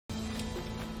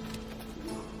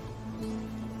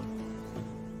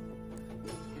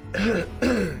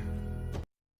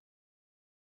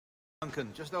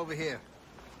Duncan, just over here.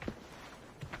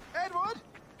 Edward?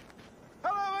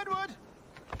 Hello, Edward!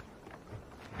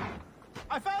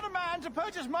 I found a man to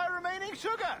purchase my remaining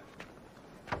sugar!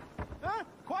 Huh?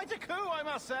 Quite a coup, I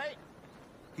must say.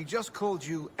 He just called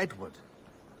you Edward.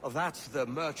 Oh, that's the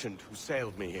merchant who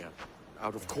sailed me here.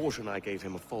 Out of caution, I gave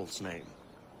him a false name.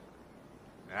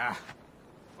 Ah,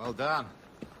 well done.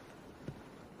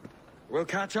 We'll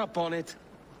catch up on it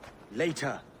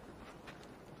later.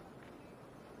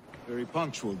 Very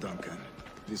punctual, Duncan.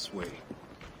 This way.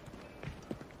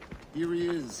 Here he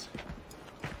is.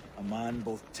 A man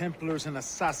both Templars and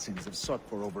Assassins have sought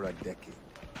for over a decade.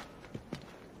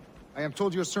 I am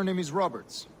told your surname is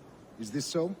Roberts. Is this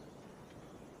so?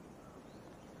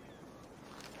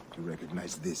 You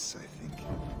recognize this, I think.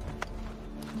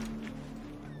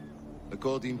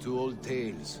 According to old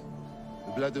tales,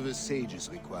 the blood of a sage is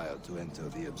required to enter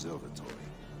the observatory.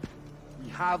 We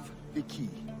have the key.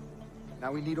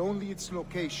 Now we need only its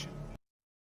location.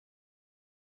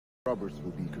 Roberts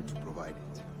will be eager to provide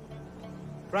it.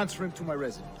 Transfer him to my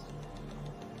residence.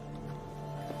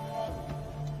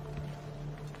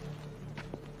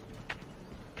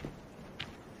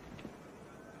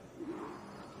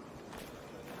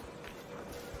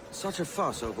 Such a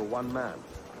fuss over one man.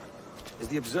 Is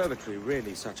the observatory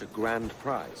really such a grand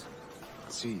prize?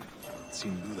 Si,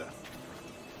 sin duda.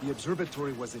 The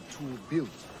observatory was a tool built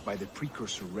by the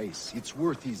precursor race. Its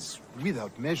worth is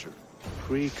without measure.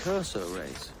 Precursor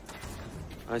race?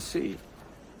 I see.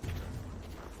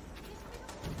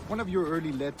 One of your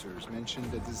early letters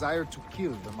mentioned a desire to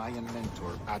kill the Mayan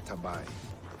mentor, Atabay.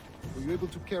 Were you able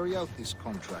to carry out this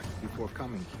contract before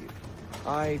coming here?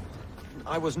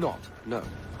 I was not, no.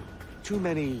 Too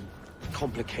many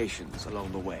complications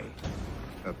along the way.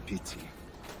 A pity.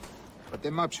 But the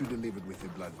maps you delivered with the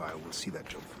blood vial will see that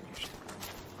job finished.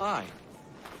 Aye.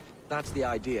 That's the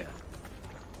idea.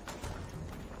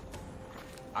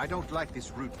 I don't like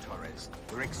this route, Torres.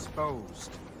 We're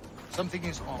exposed. Something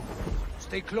is on.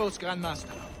 Stay close,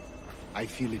 Grandmaster. I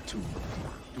feel it too.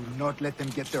 Do not let them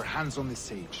get their hands on the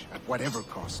sage, at whatever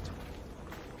cost.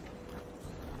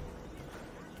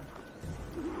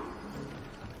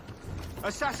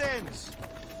 Assassins!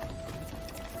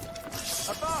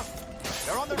 Above!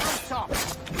 They're on the rooftop!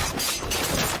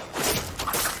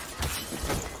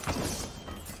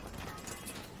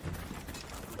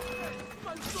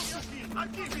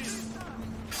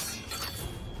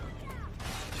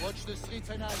 Watch the streets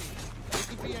and alleys.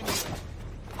 They could be anywhere.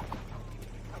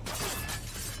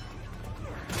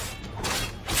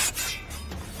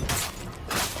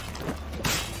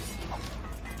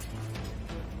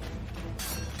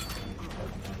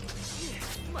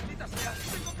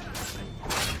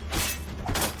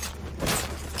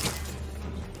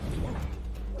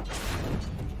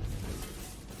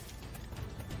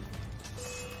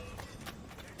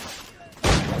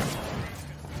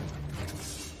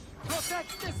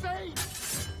 Protect the sage!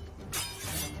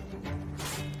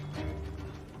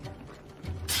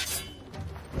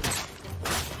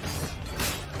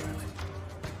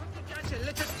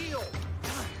 Let us deal!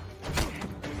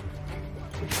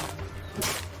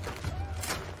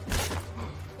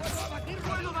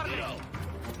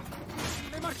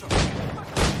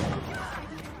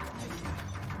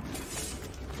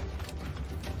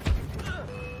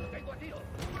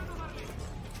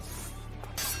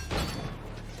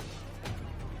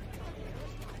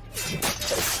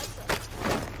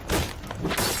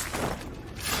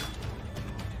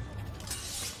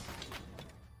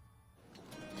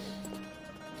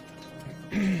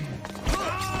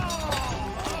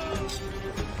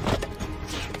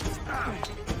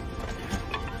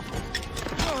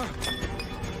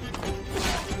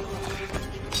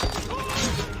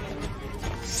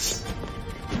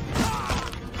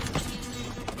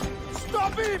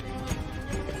 Stop him!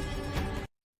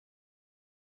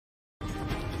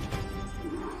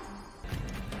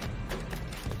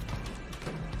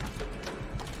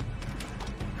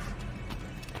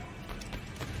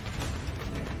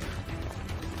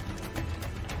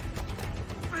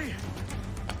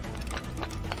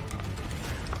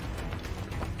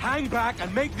 Hang back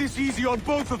and make this easy on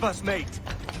both of us, mate!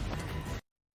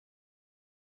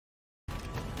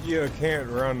 You can't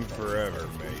run forever,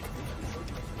 mate.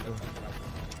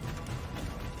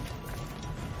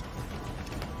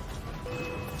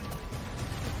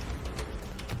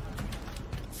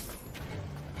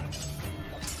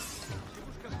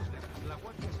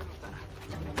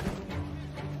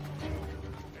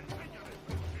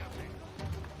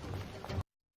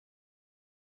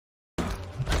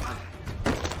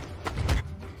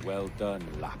 Well done,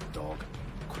 lapdog.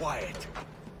 Quiet.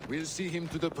 We'll see him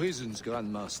to the prisons,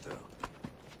 Grandmaster.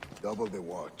 Double the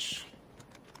watch.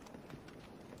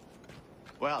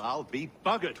 Well, I'll be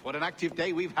buggered. What an active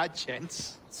day we've had,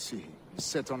 gents. See,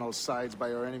 set on all sides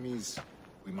by our enemies.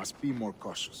 We must be more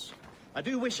cautious. I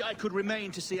do wish I could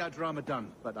remain to see our drama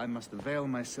done, but I must avail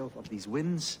myself of these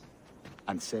winds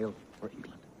and sail for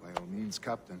England. By all means,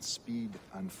 Captain, speed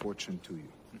and fortune to you.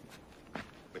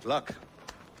 With luck,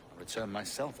 I'll return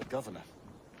myself a governor.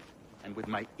 And with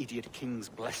my idiot king's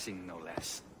blessing, no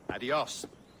less. Adios.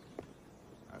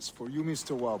 As for you,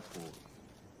 Mr. Walpole,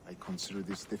 I consider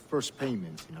this the first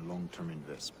payment in a long-term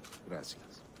investment.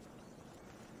 Gracias.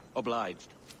 Obliged.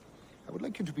 I would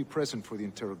like you to be present for the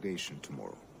interrogation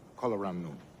tomorrow. Call around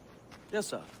noon. Yes,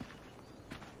 sir.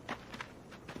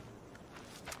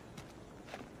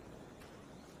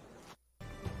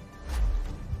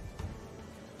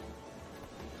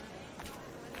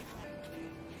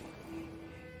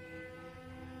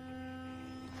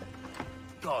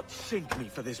 God sink me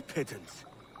for this pittance.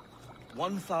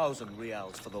 1,000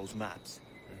 reals for those maps.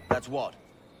 That's what?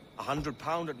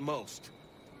 £100 at most.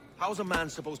 How's a man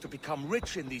supposed to become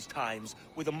rich in these times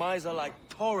with a miser like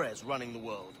Torres running the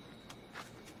world?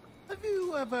 Have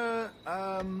you ever,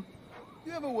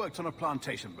 worked on a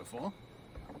plantation before?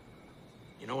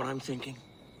 You know what I'm thinking?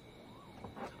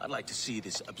 I'd like to see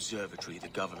this observatory the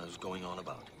governor's going on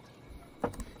about.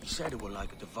 He said it were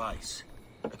like a device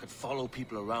that could follow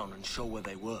people around and show where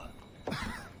they were.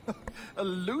 A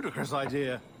ludicrous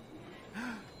idea.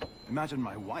 Imagine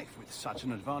my wife with such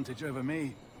an advantage over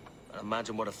me.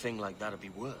 Imagine what a thing like that'd be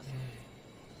worth.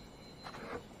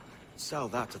 Sell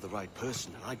that to the right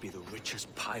person and I'd be the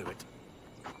richest pirate,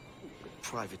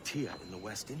 privateer in the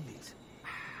West Indies.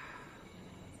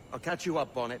 I'll catch you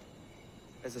up, Bonnet.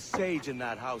 There's a sage in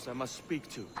that house I must speak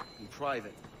to in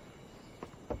private.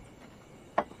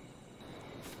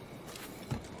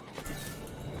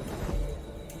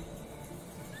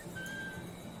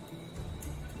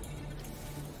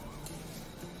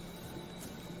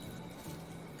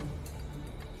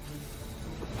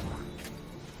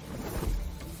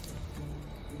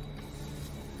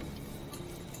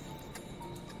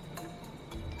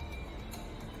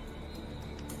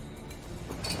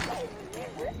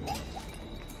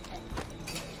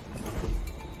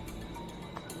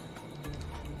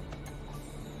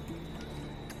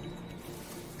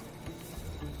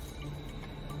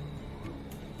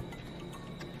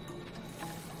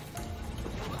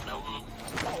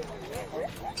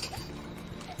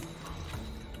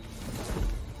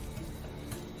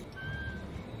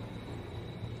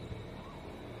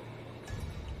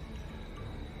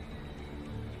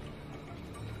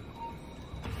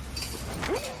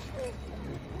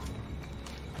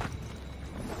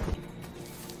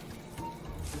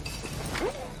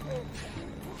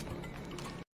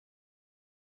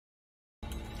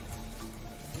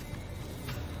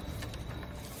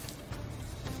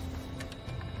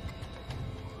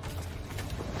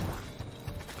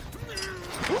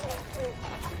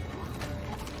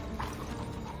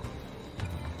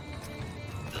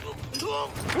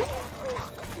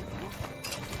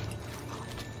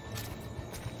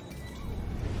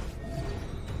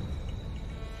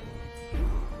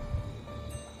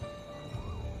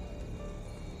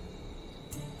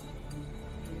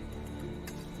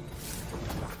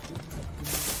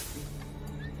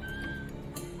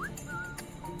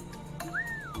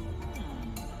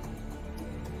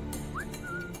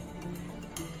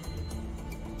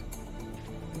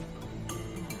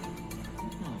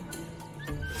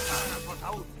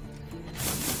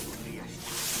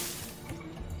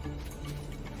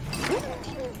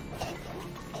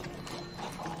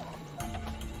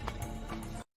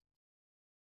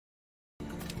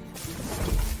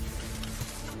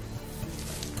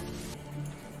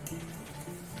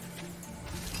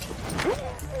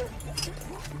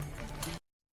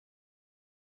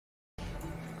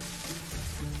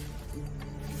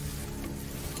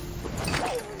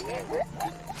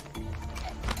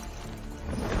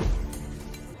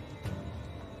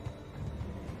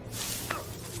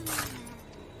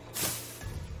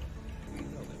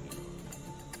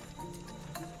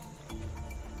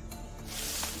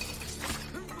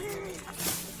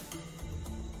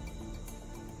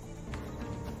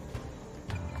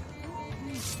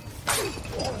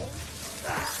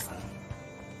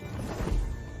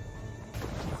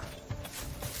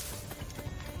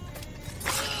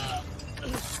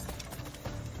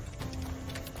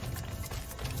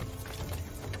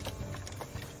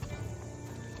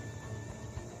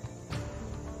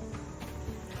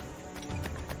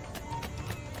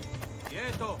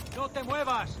 ¡No te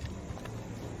muevas!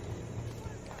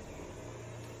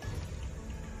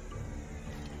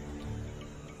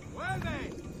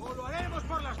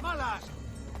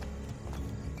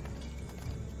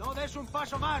 des un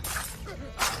paso más!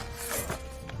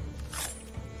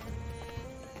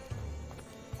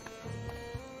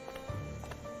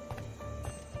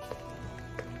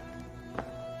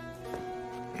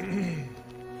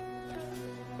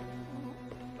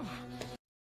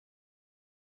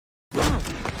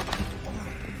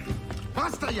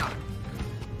 ¡Basta ya!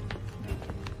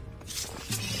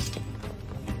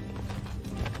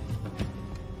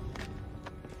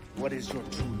 What is your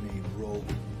true name, rogue?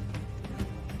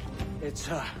 It's,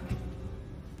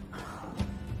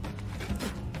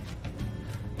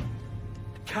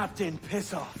 Captain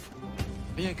Piss Off.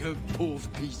 Bien que pauvre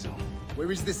paysan.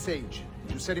 Where is the sage?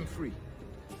 You set him free.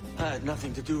 I had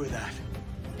nothing to do with that.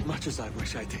 Much as I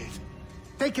wish I did.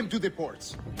 Take him to the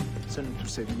ports. Send him to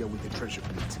Sevilla with the treasure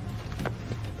fleet.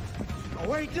 Oh,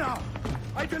 wait now!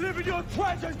 I delivered your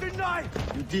treasures, didn't I?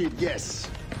 You did, yes.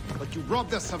 But you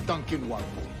robbed us of Duncan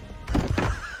Warhol.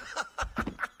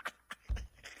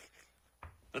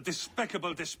 A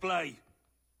despicable display.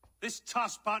 This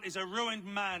tosspot is a ruined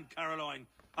man, Caroline.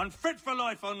 Unfit for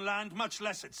life on land, much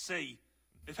less at sea.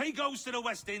 If he goes to the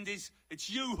West Indies, it's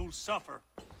you who'll suffer.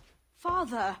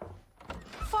 Father!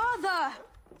 Father!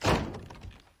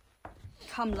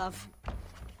 Come, love.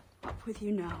 Up with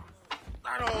you now.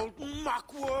 That old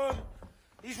muckworm!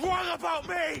 He's wrong about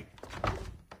me!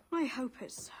 I hope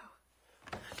it's so.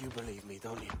 You believe me,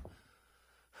 don't you?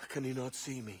 Can you not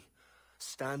see me?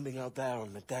 Standing out there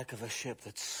on the deck of a ship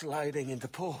that's sliding into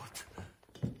port.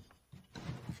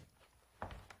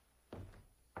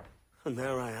 And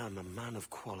there I am, a man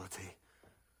of quality.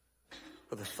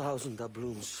 With 1,000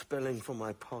 doubloons spilling from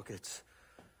my pockets.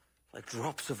 Like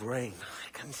drops of rain.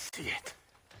 I can see it.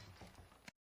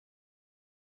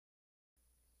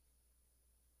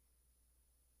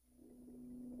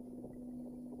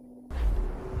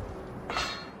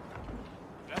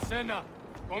 La cena.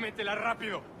 Cómetela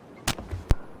rápido.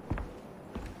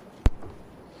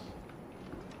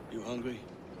 You hungry?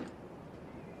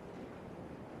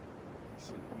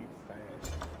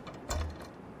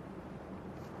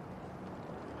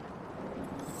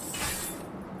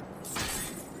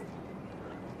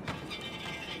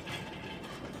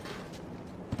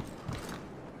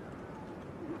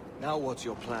 Now what's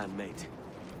your plan, mate?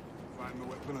 Find the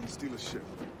weapon and steal a ship.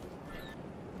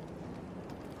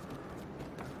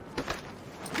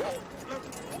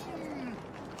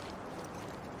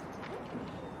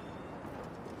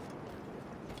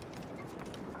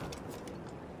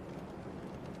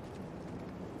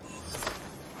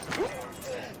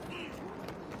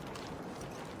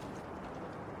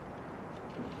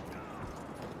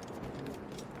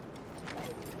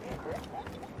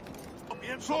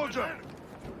 Soldier!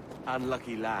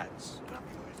 Unlucky lads.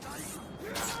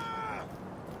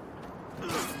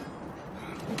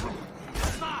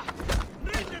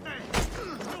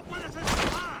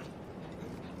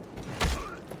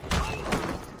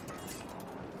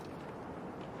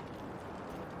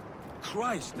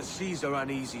 Christ, the seas are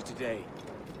uneasy today.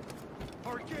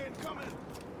 Hurricane coming!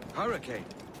 Hurricane?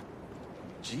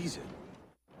 Jesus.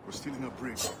 We're stealing a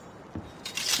brig.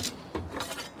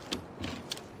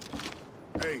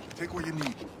 Hey, take what you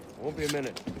need. Won't be a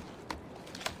minute.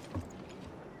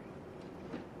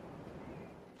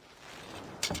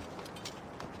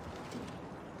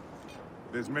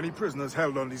 There's many prisoners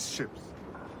held on these ships.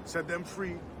 Set them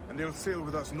free, and they'll sail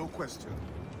with us, no question.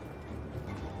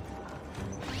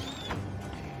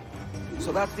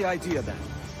 So that's the idea, then.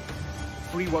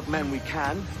 Free what men we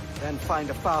can, then find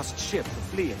a fast ship to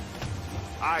flee in.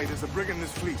 Aye, there's a brig in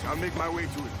this fleet. I'll make my way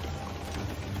to it.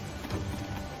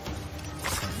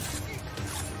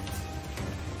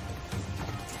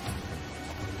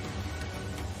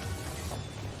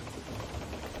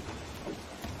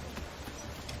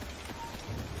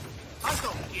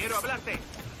 ¡Alto! ¡Quiero hablarte!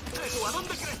 ¿Tú a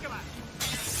dónde crees que vas?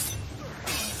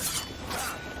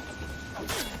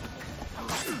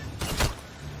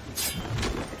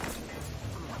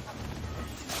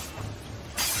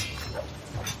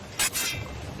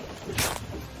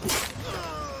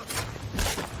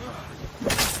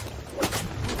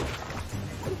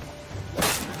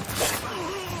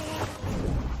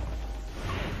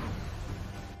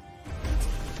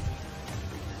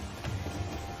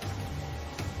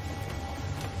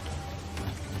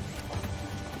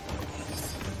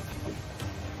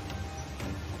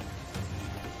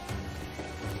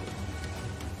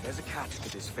 There's a catch to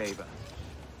this favor.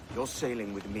 You're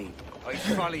sailing with me. I'd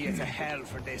follow you to hell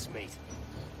for this, mate.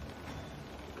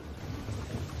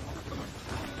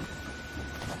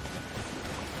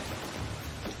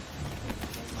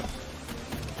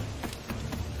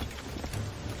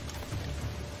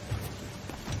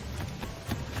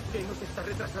 ¿Qué nos está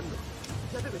retrasando?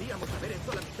 Ya deberíamos haber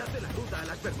hecho la mitad de la ruta a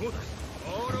las Bermudas.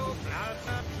 Oro,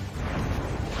 plata...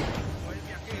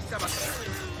 Vuelve aquí, Sabater.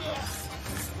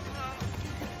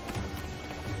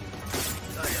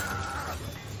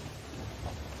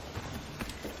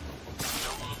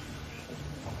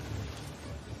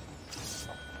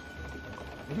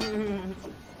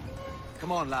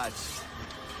 Come on, lads.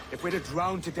 If we're to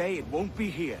drown today, it won't be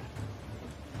here.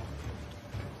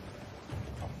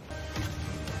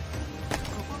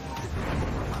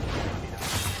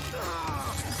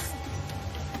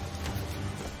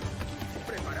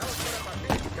 Preparaos para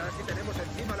partir. Casi tenemos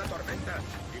encima la tormenta.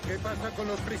 ¿Y qué pasa con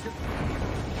los prisioneros?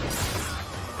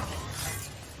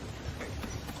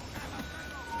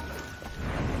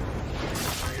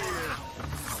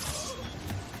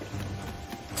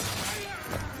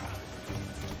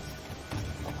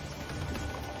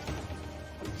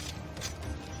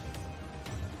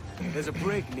 There's a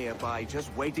brig nearby,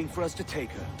 just waiting for us to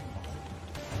take her.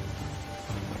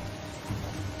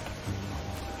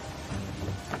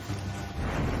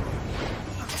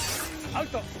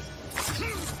 Alto!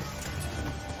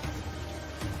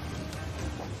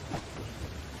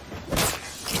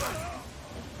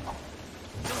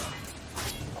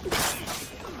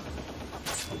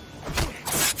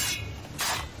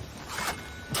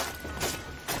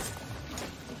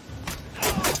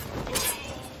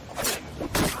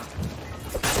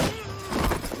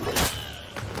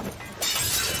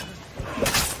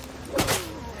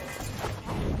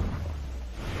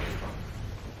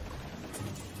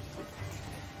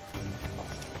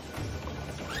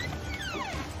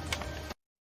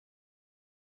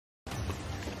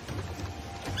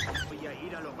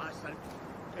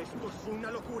 Esto es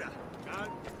una locura.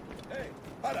 ¡Hey!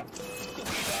 ¡Para! ¡Tu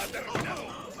vida ha terminado!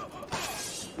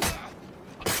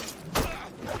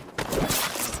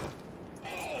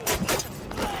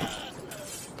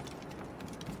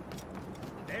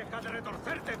 ¡Deja de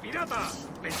retorcerte, pirata!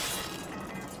 ¡Ven!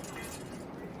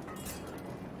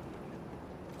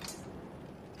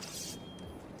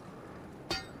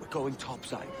 We're going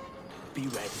topside. Be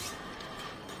ready.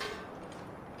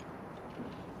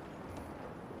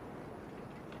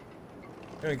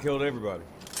 And killed everybody.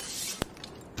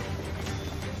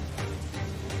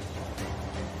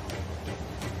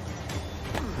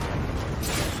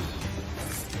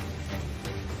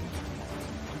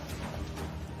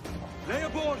 Lay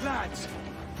aboard, lads!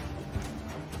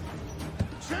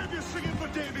 Save your singing for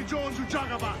Davy Jones, you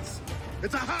jagabats!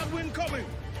 It's a hard wind coming!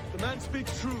 The man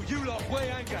speaks true. You lot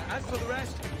weigh anchor. As for the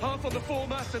rest, half on the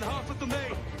foremast and half at the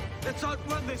main. Let's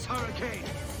outrun this hurricane.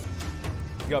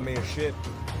 You got me a ship.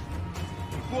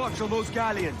 Watch on those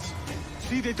galleons.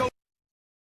 See they don't...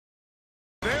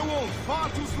 They won't. Far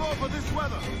too slow for this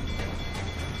weather.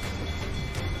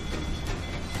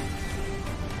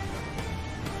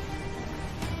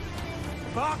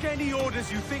 Bark any orders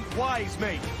you think wise,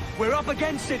 mate. We're up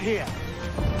against it here.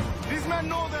 These men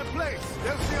know their place.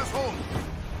 They'll see us home.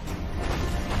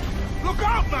 Look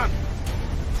out, man!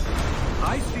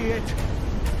 I see it.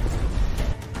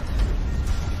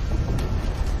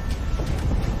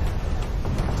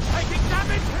 Taking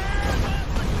damage here!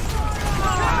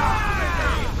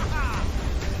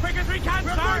 Quick as we can,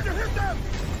 We're sir! going to hit them!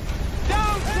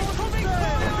 Down! They're coming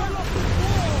forward!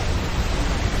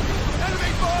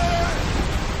 Enemy fire!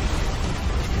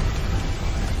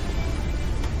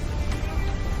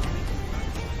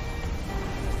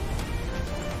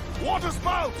 Water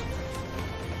spout!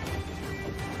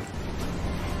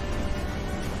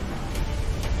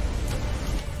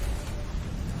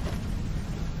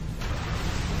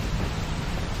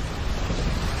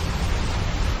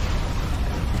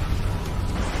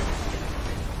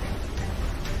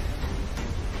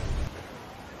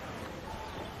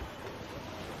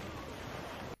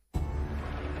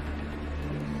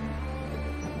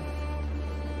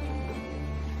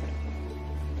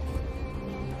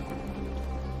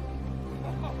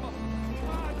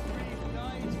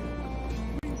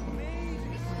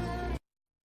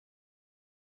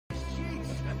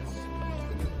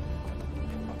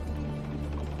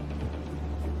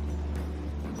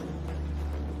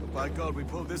 By God, we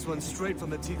pulled this one straight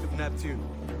from the teeth of Neptune.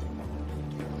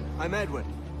 I'm Edward.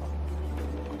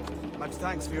 Much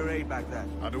thanks for your aid back then.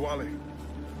 Adewale.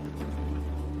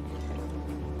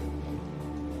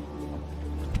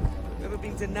 Ever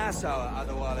been to Nassau,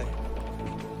 Adewale?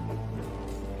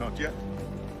 Not yet.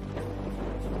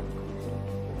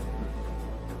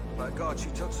 By God,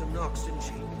 she took some knocks, didn't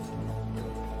she?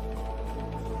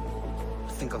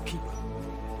 I think I'll keep her.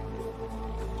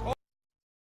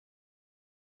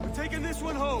 We're taking this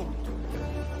one home.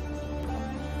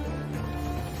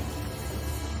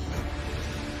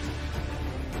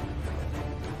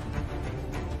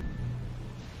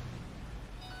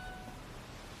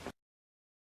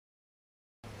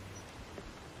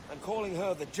 calling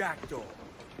her the Jackdaw.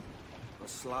 A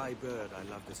sly bird I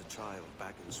loved as a child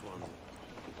back in Swansea.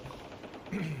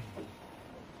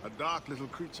 A dark little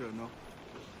creature, no?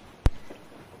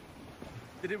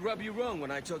 Did it rub you wrong when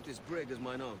I took this brig as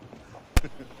mine own?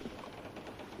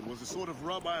 It was the sort of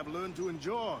rub I have learned to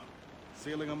endure,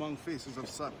 sailing among faces of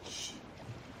such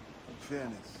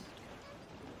fairness.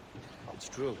 It's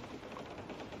true.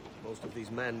 Most of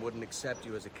these men wouldn't accept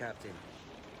you as a captain.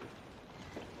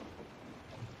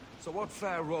 So what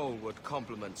fair role would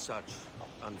complement such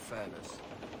unfairness?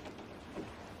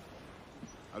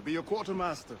 I'll be your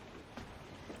quartermaster.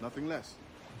 Nothing less.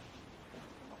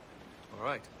 All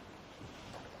right.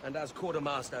 And as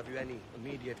quartermaster, have you any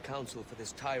immediate counsel for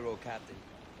this Tyro captain?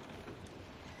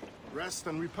 Rest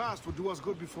and repast would do us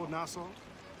good before Nassau.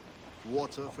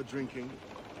 Water for drinking.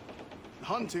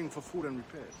 Hunting for food and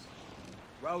repairs.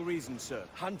 Well reasoned, sir.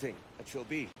 Hunting, it shall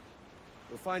be.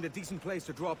 We'll find a decent place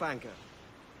to drop anchor.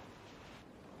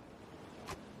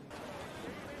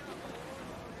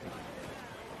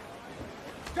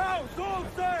 Go, full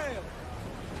sail!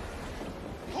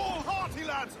 Hold hearty,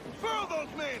 lads! Furl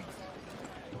those men!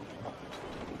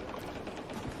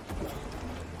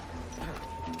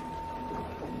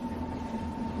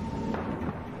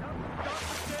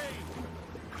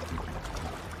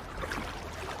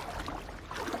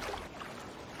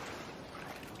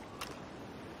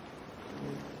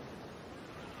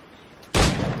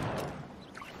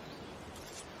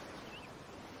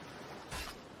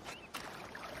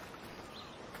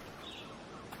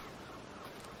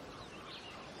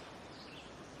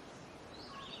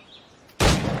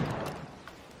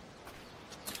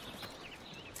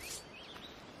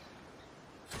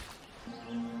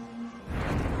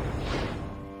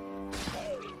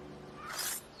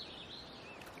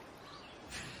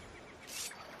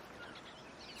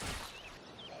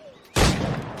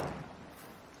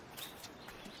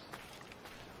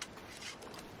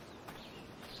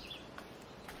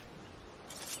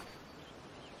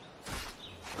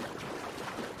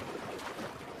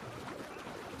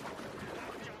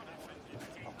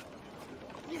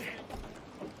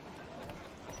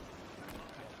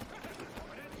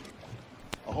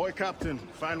 Ahoy, Captain.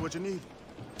 Find what you need.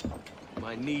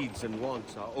 My needs and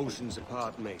wants are oceans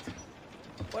apart, mate.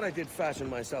 But I did fashion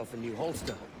myself a new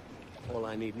holster. All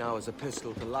I need now is a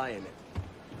pistol to lie in it.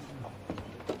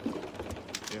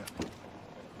 Yeah.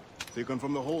 Taken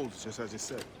from the holds, just as you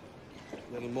said.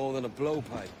 Little more than a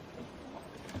blowpipe.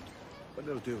 But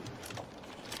it'll do.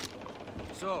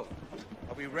 So,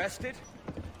 are we rested?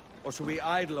 Or should we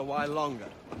idle a while longer?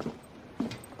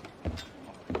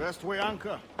 Best way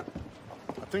anchor.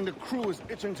 I think the crew is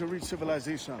itching to reach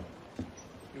civilization.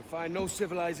 You'll find no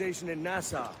civilization in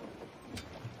Nassau.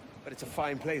 But it's a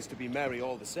fine place to be merry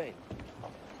all the same.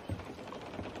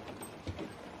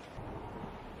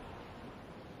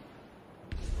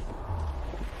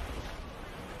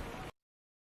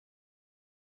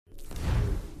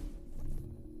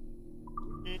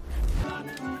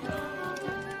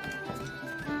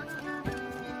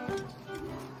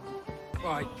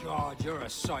 By God, you're a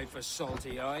sight for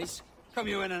salty eyes. Come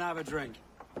you in and have a drink.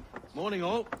 Morning,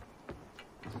 all.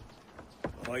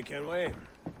 I can wait.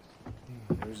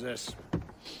 Who's this?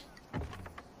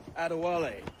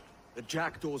 Adewale, the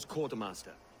Jackdaw's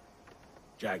quartermaster.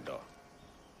 Jackdaw.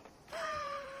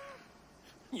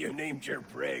 You named your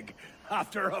brig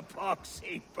after a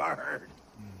poxy bird.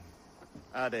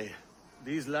 Ade,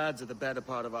 these lads are the better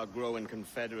part of our growing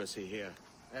confederacy here.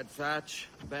 Ed Thatch,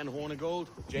 Ben Hornigold,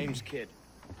 James Kidd.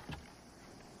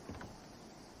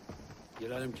 You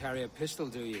let him carry a pistol,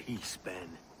 do you? Peace, Ben.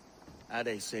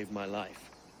 Ade saved my life.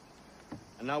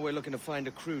 And now we're looking to find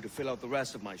a crew to fill out the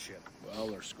rest of my ship. Well,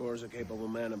 there's scores of capable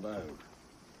men about.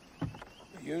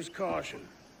 Use caution.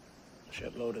 A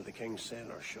shipload of the King's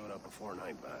sailors showed up before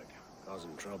night back,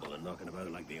 causing trouble and knocking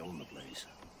about like they own the place.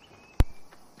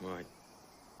 Right.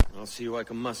 I'll see who I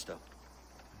can muster.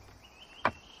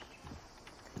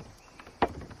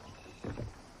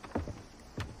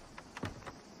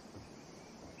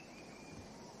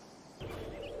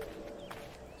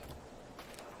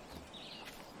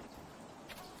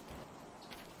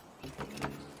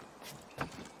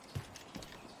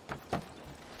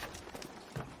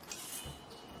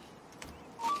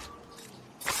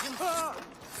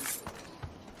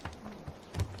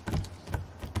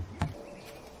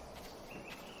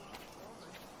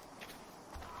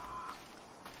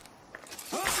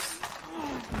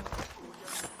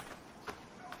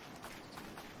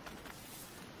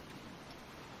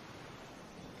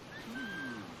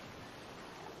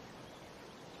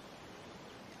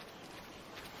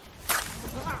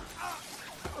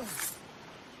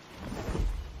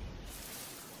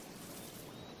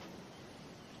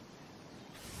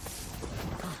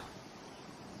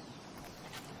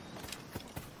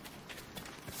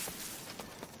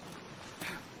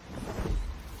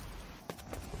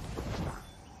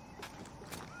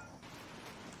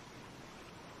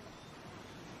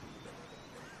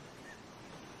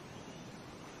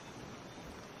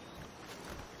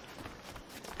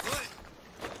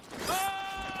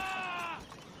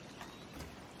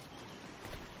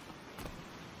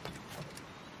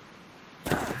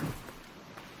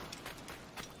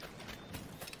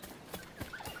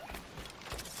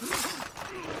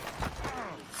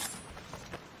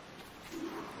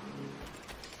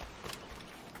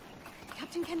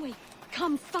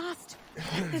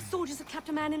 The soldiers have kept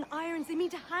a man in irons. They mean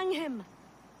to hang him.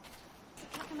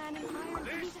 Kept a man in irons.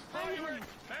 They mean to hang him.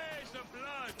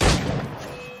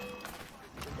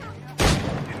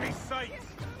 Give me sight.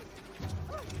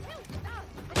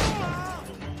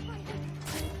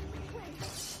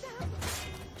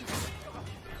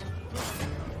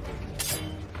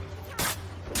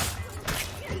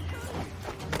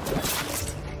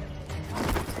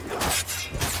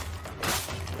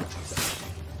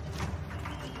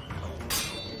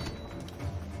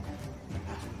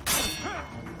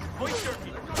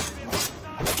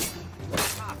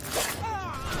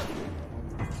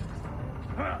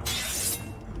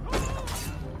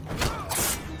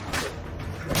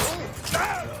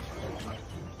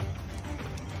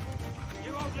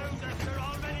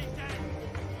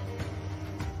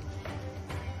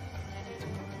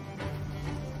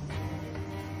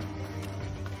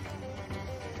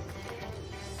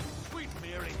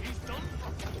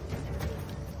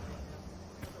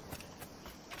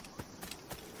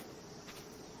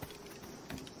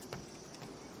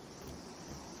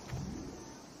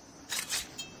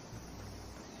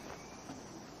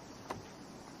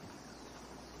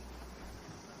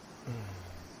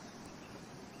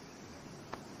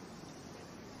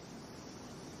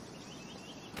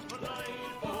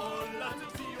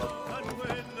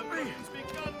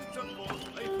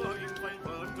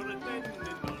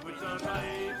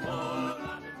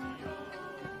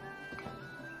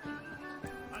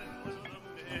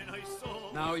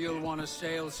 Now you'll want to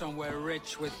sail somewhere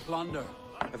rich with plunder.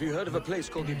 Have you heard of a place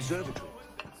called the Observatory?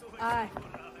 Aye.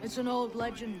 It's an old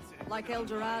legend, like El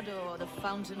Dorado or the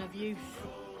Fountain of Youth.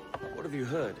 What have you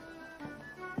heard?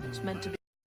 It's meant to be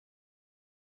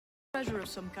treasure of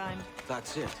some kind.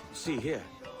 That's it. See here.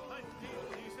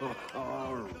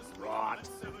 Oh, rot.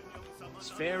 It's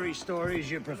fairy stories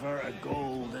you prefer to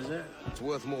gold, is it? It's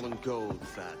worth more than gold,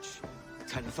 Thatch.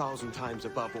 10,000 times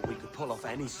above what we could pull off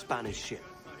any Spanish ship.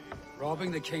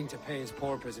 Robbing the king to pay his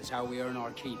porpoise is how we earn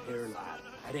our keep here, lad.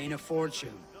 It ain't a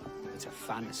fortune. It's a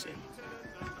fantasy.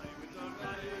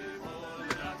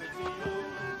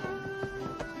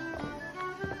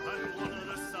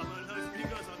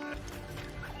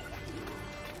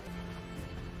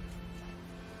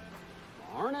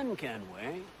 Morning,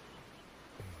 Kenway.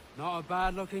 Not a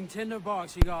bad-looking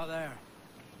tinderbox you got there.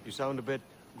 You sound a bit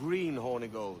green,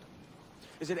 Hornigold.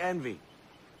 Is it envy?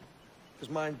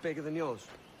 Because mine's bigger than yours.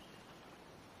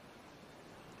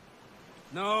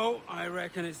 No, I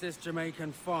reckon it's this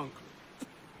Jamaican funk.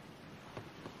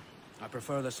 I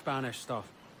prefer the Spanish stuff.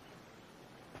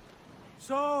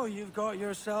 So, you've got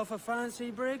yourself a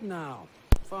fancy brig now.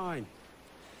 Fine.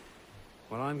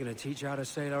 Well, I'm gonna teach you how to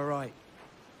sail her right.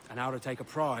 And how to take a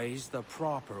prize the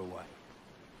proper way.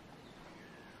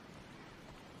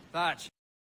 Thatch.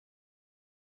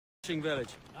 Fishing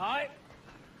village. Aye.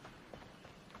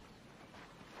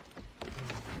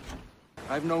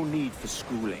 I've no need for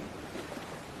schooling.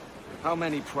 How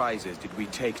many prizes did we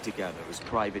take together as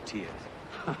privateers?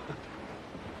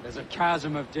 There's a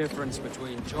chasm of difference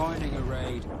between joining a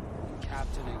raid and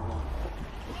captaining one.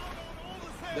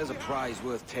 There's a prize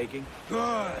worth taking.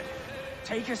 Good.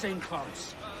 Take us in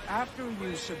close. After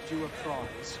you subdue a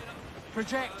prize,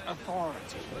 project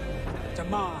authority.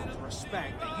 Demand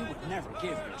respect that you would never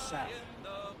give yourself.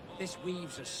 This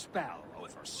weaves a spell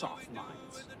over soft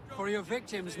minds. For your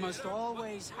victims must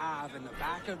always have in the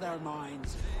back of their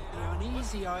minds the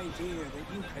uneasy idea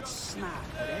that you could snap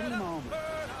at any moment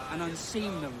and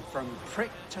unseam them from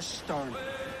prick to sternum.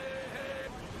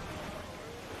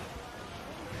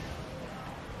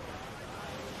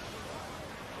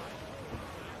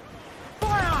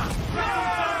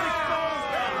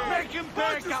 Make him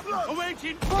pay, Captain!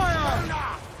 Awaiting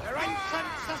fire! Their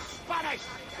entrance is Spanish!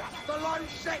 Just the launch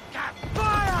set, Cap!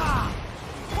 Fire!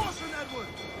 Caution, Edward!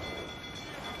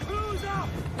 Who's up?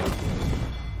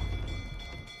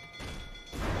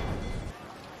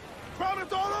 Crowd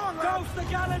it all on, Douse the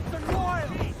gallants and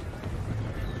royals!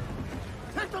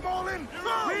 Take them all in!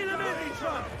 Reel them in, each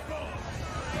one!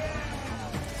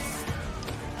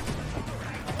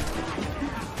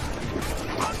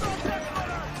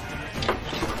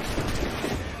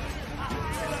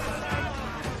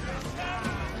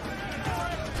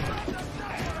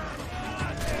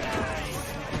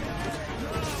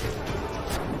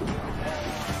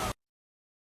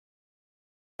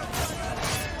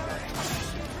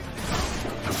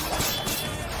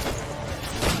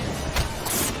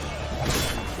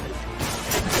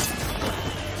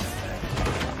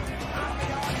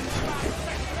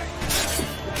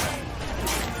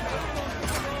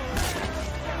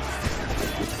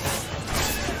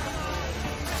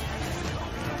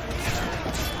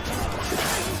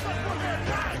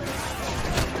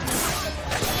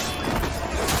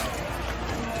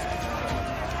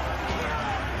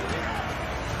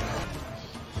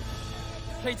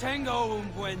 Me tengo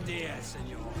un buen dia,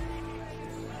 senor.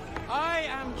 I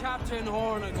am Captain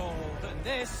Hornigold, and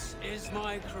this is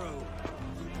my crew.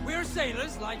 We're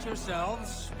sailors like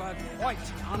yourselves, but quite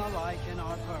unalike in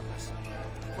our purpose.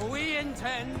 For we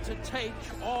intend to take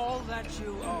all that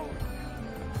you own.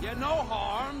 Yet no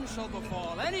harm shall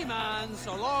befall any man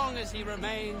so long as he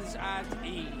remains at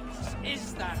ease.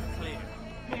 Is that clear?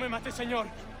 No me mate,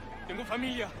 señor. Tengo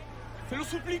familia. Se lo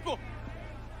suplico.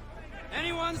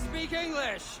 Anyone speak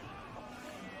English?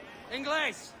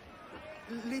 Inglés?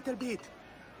 Little bit.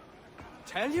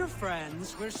 Tell your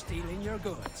friends we're stealing your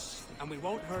goods, and we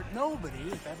won't hurt nobody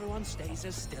if everyone stays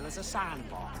as still as a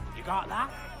sandbar. You got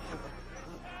that?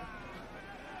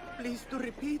 Please to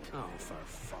repeat. Oh, for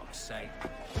fuck's sake.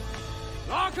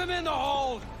 Lock him in the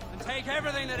hold, and take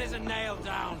everything that isn't nailed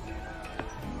down.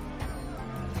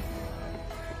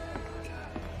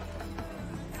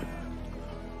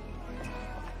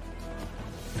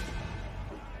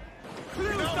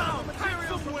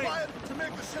 To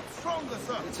make the ship stronger,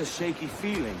 sir. It's a shaky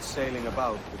feeling sailing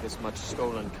about with this much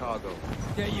stolen cargo.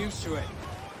 Get used to it.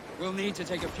 We'll need to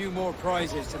take a few more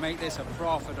prizes to make this a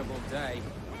profitable day.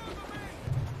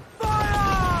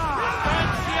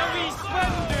 Fancy a wee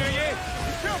swim, do you?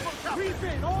 Be careful, Captain. Reef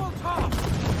in, all top.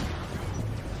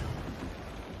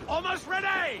 Almost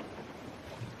ready!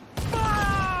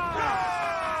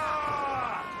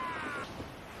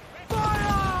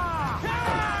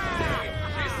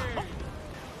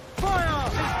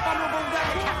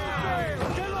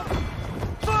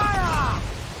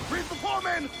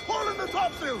 Haul in the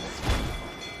topsails!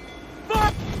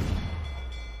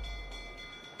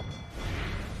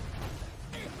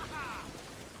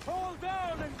 Hold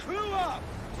down and clew up!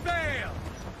 Sail!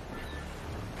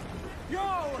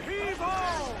 Yo, heave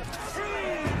ho!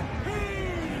 Heave!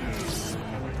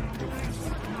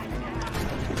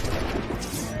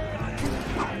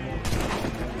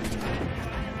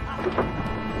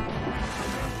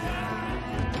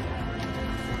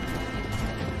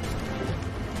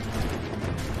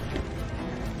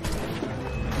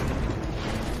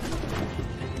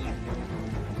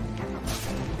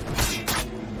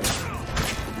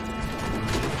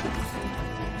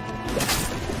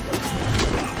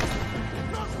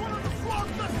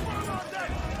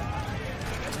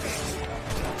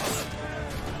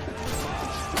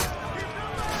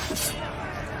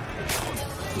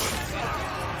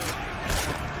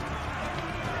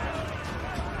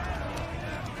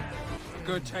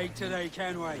 Good take today,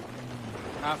 Kenway.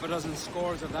 Half a dozen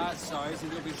scores of that size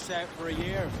and you'll be set for a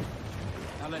year.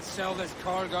 Now let's sell this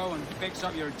cargo and fix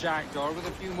up your jackdaw with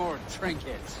a few more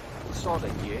trinkets. Sort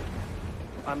of, yeah.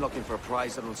 I'm looking for a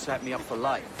prize that'll set me up for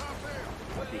life.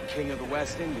 I'll be king of the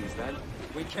West Indies, then.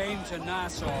 We came to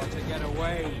Nassau to get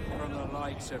away from the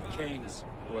likes of kings.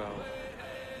 Well,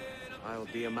 I'll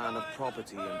be a man of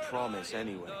property and promise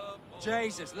anyway.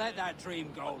 Jesus, let that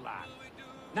dream go, lad.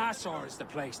 Nassau is the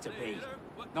place to be,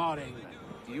 not England.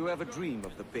 Do you ever dream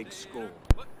of the big score?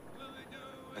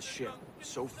 A ship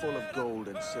so full of gold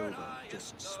and silver,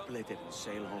 just split it and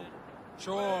sail home.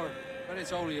 Sure, but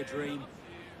it's only a dream.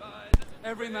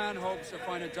 Every man hopes to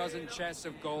find a dozen chests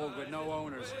of gold with no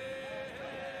owners.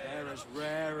 They're as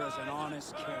rare as an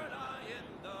honest king.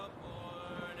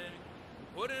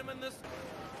 Put him in this...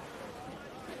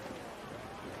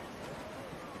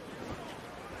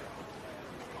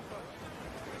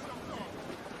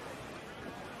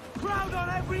 Crowd on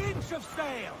every inch of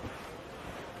sail!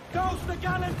 Goes the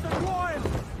gallants and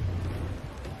royals!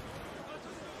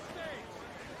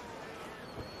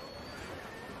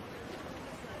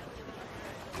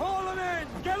 Haul them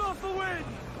in! Get off the wind!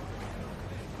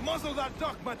 Muzzle that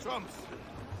duck, my trumps!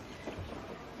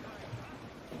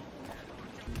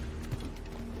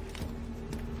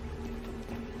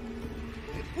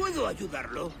 ¿Puedo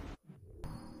ayudarlo?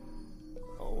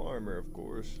 All armor, of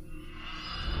course.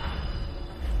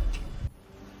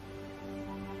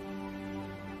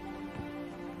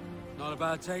 Not a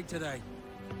bad take today.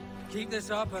 Keep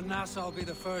this up and Nassau will be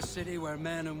the first city where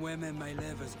men and women may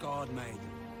live as God made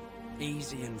them.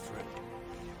 Easy and free.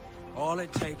 All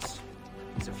it takes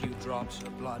is a few drops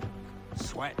of blood,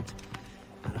 sweat,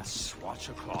 and a swatch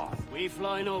of cloth. We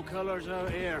fly no colors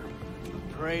out here.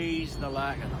 Praise the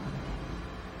lack of them.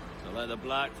 So let the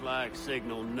black flag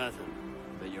signal nothing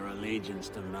but your allegiance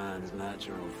to man's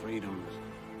natural freedoms.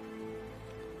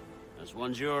 This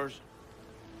one's yours.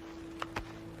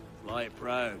 Fly it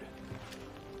proud.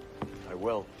 I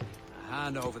will. A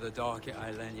hand over the docket I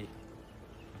lend you.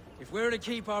 If we're to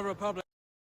keep our republic,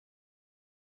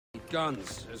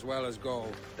 guns as well as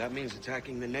gold. That means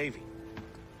attacking the Navy.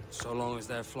 So long as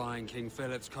they're flying King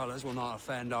Philip's colors will not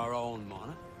offend our own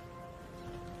monarch.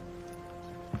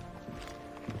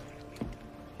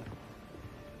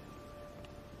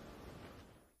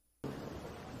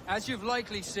 As you've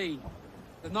likely seen,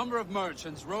 the number of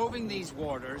merchants roving these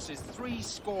waters is 70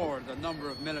 the number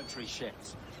of military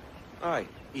ships. Aye,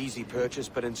 easy purchase,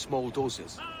 but in small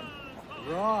doses.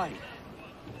 Right.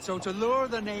 So to lure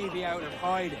the Navy out of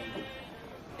hiding,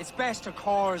 it's best to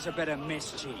cause a bit of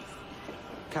mischief.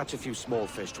 Catch a few small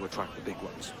fish to attract the big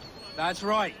ones. That's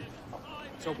right.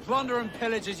 So plunder and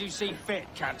pillage as you see fit,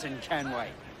 Captain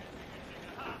Kenway.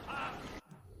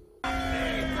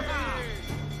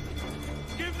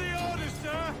 Give the orders,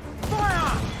 sir!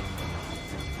 Fire!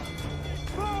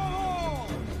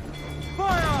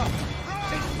 Fire!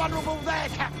 He's vulnerable there,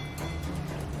 Captain!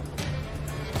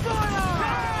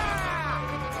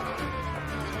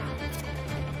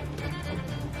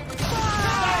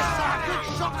 Good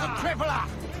shot to crippler!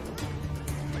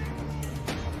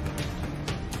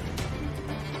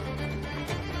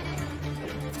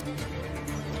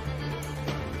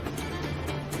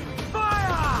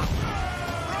 Fire!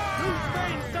 Who's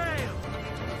mainsail?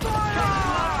 Fire!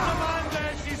 Command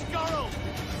there, she's gurgled!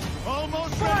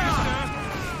 Almost ready, sir!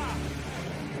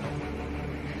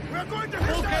 We're going to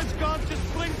hit Bulkhead's gone to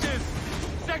splinters!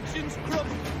 Section's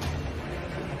crooked!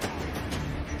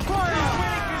 Fire! His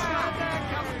wing is not there,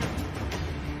 Captain!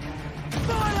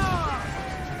 Fire!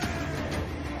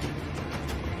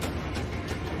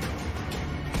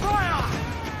 Fire!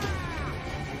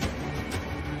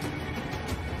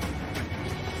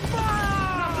 Fire!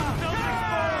 Building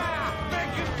forward!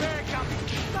 Make it there, Captain!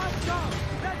 Let's go!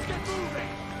 Let's get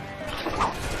moving!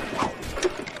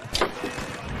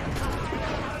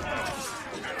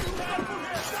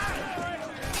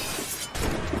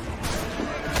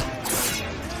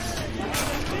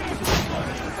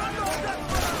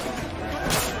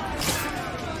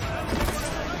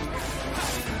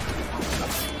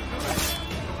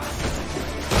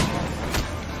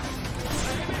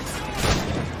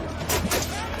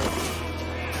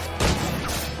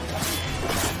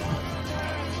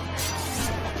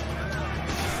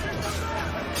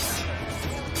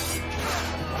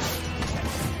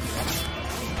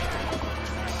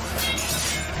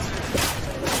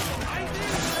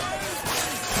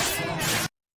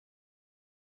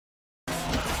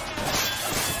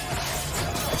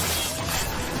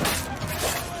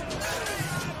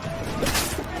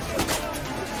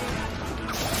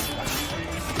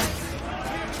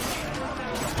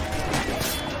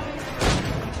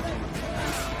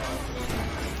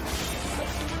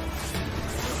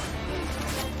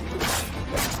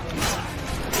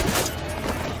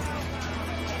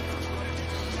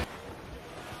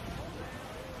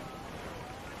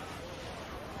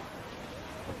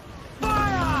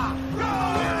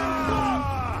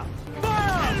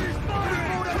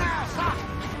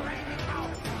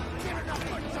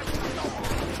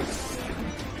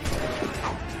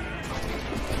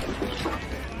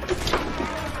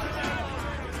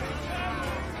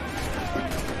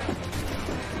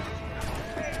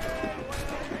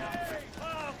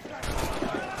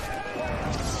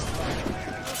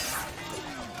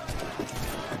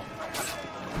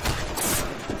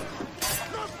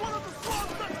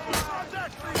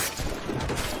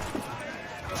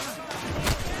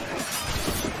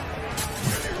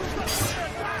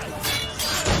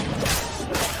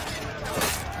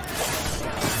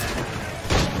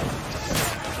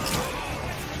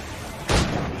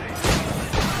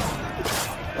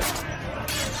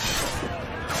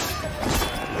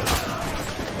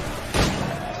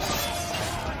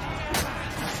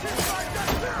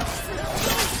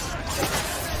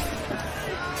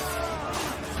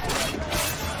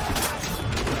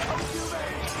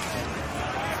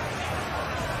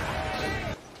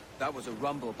 That was a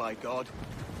rumble, by God.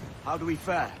 How do we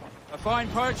fare? A fine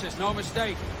purchase, no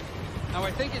mistake. Now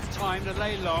I think it's time to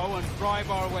lay low and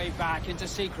drive our way back into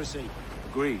secrecy.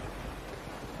 Agreed.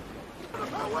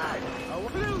 Away!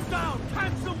 Blues down!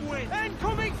 Handsome wind!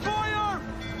 Incoming fire!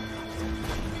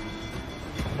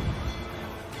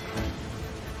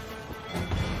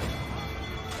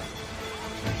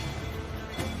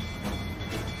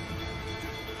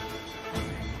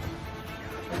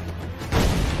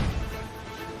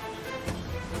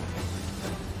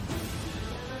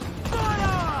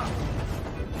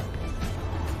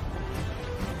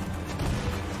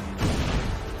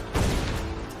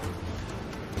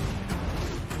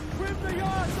 Trim the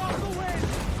yards off the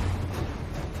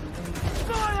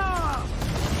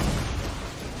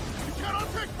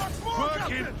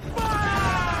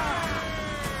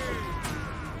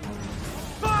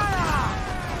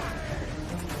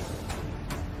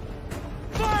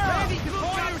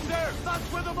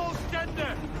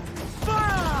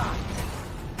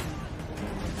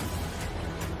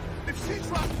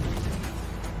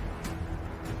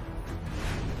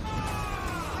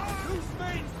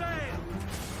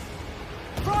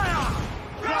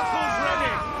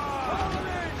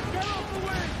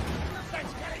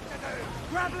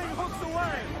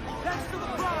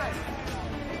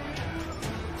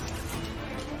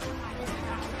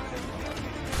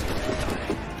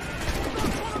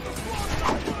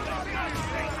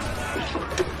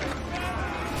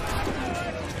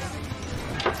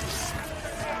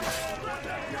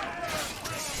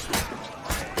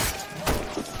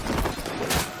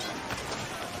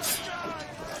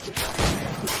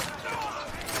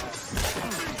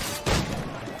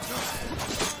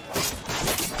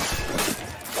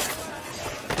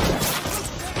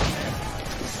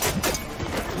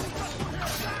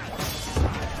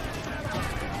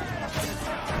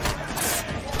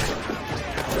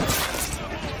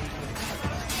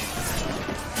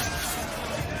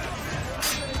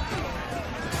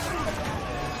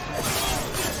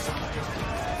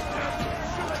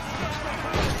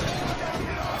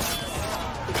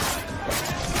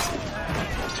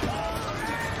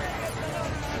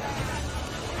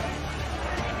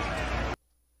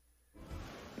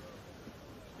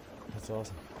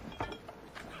awesome.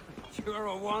 You're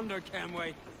a wonder,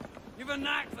 Kenway. You've a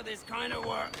knack for this kind of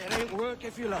work. It ain't work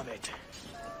if you love it.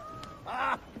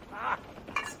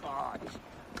 Sarge.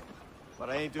 But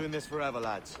I ain't doing this forever,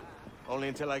 lads. Only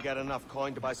until I get enough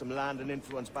coin to buy some land and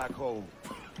influence back home.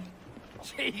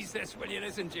 Jesus, will you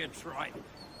listen to your trite?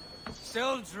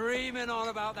 Still dreaming on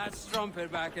about that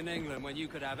strumpet back in England when you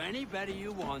could have any Betty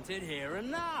you wanted here and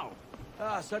now.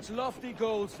 Ah, such lofty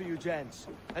goals for you gents.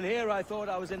 And here I thought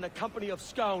I was in the company of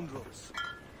scoundrels.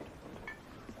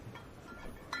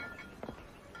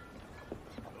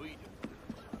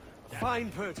 A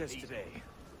fine purchase today.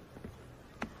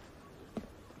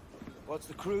 What's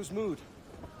the crew's mood?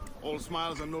 All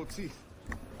smiles and no teeth.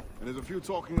 And there's a few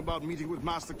talking about meeting with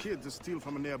Master Kid to steal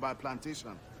from a nearby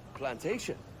plantation.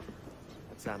 Plantation?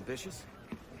 That's ambitious.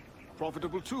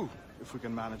 Profitable too, if we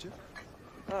can manage it.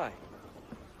 Aye.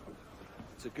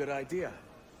 It's a good idea.